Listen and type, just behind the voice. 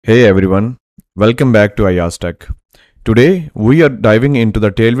Hey everyone, welcome back to iAskTech. Today we are diving into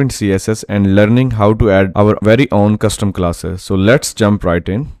the Tailwind CSS and learning how to add our very own custom classes. So let's jump right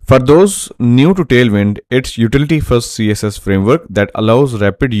in. For those new to Tailwind, it's utility first CSS framework that allows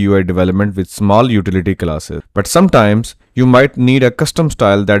rapid UI development with small utility classes. But sometimes you might need a custom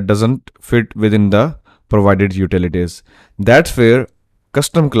style that doesn't fit within the provided utilities. That's where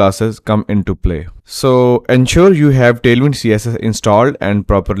custom classes come into play. So ensure you have Tailwind CSS installed and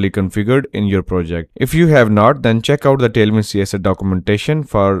properly configured in your project. If you have not, then check out the Tailwind CSS documentation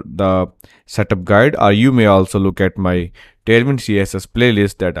for the setup guide, or you may also look at my Tailwind CSS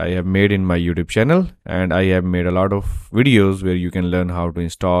playlist that I have made in my YouTube channel, and I have made a lot of videos where you can learn how to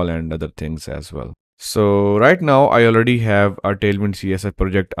install and other things as well. So right now I already have our Tailwind CSS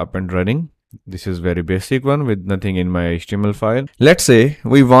project up and running. This is very basic one with nothing in my HTML file. Let's say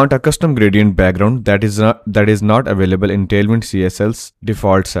we want a custom gradient background that is not available in Tailwind CSS's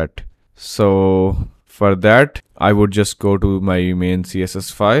default set. So for that, I would just go to my main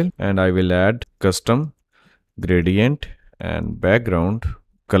CSS file and I will add custom gradient and background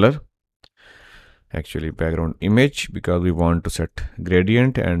color. Actually background image, because we want to set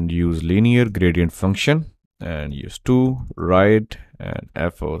gradient and use linear gradient function and use 2, right, and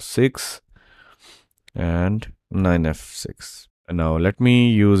FO6 and 9F6. Now let me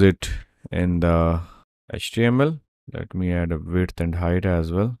use it in the HTML. Let me add a width and height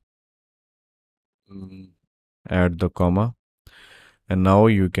as well. Add the comma, and now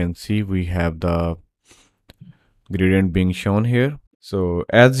you can see we have the gradient being shown here. So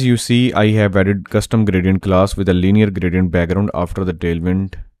as you see, I have added custom gradient class with a linear gradient background after the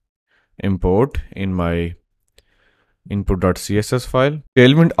Tailwind import in my input.css file.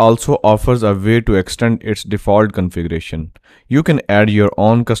 Tailwind also offers a way to extend its default configuration. You can add your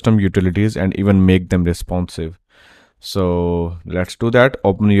own custom utilities and even make them responsive. So let's do that.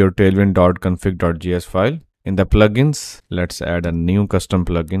 Open your tailwind.config.js file. In the plugins, let's add a new custom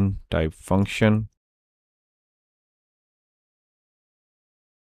plugin type function.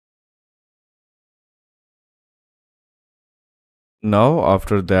 Now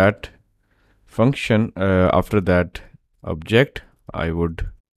after that function, after that object, I would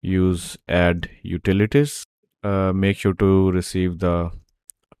use add utilities. Make sure to receive the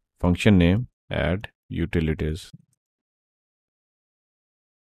function name add utilities.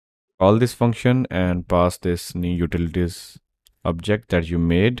 Call this function and pass this new utilities object that you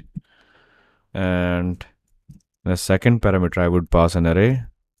made, and the second parameter I would pass an array,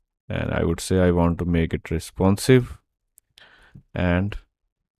 and I would say I want to make it responsive and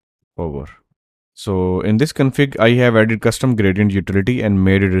hover. So in this config, I have added custom gradient utility and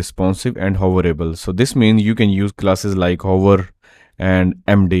made it responsive and hoverable. So this means you can use classes like hover and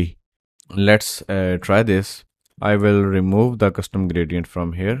MD. Let's try this. I will remove the custom gradient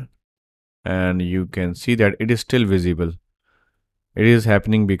from here, and you can see that it is still visible. It is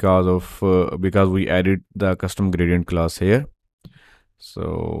happening because of because we added the custom gradient class here.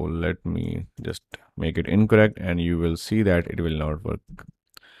 So let me just make it incorrect, and you will see that it will not work.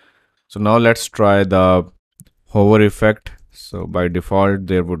 So now let's try the hover effect. So by default,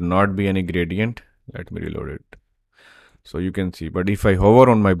 there would not be any gradient. Let me reload it. So you can see, but if I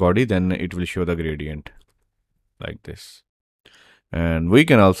hover on my body, then it will show the gradient like this. And we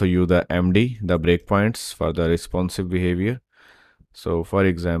can also use the MD, the breakpoints, for the responsive behavior. So for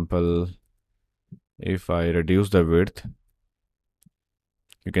example, if I reduce the width,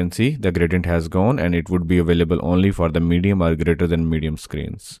 you can see the gradient has gone, and it would be available only for the medium or greater than medium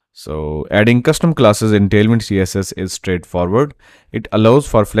screens. So adding custom classes in Tailwind CSS is straightforward. It allows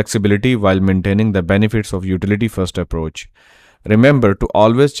for flexibility while maintaining the benefits of utility first approach. Remember to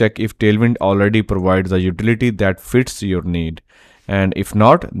always check if Tailwind already provides a utility that fits your need. And if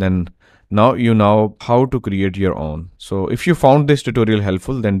not, then now you know how to create your own. So if you found this tutorial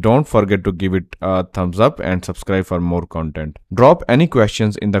helpful, then don't forget to give it a thumbs up and subscribe for more content. Drop any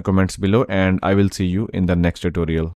questions in the comments below, and I will see you in the next tutorial.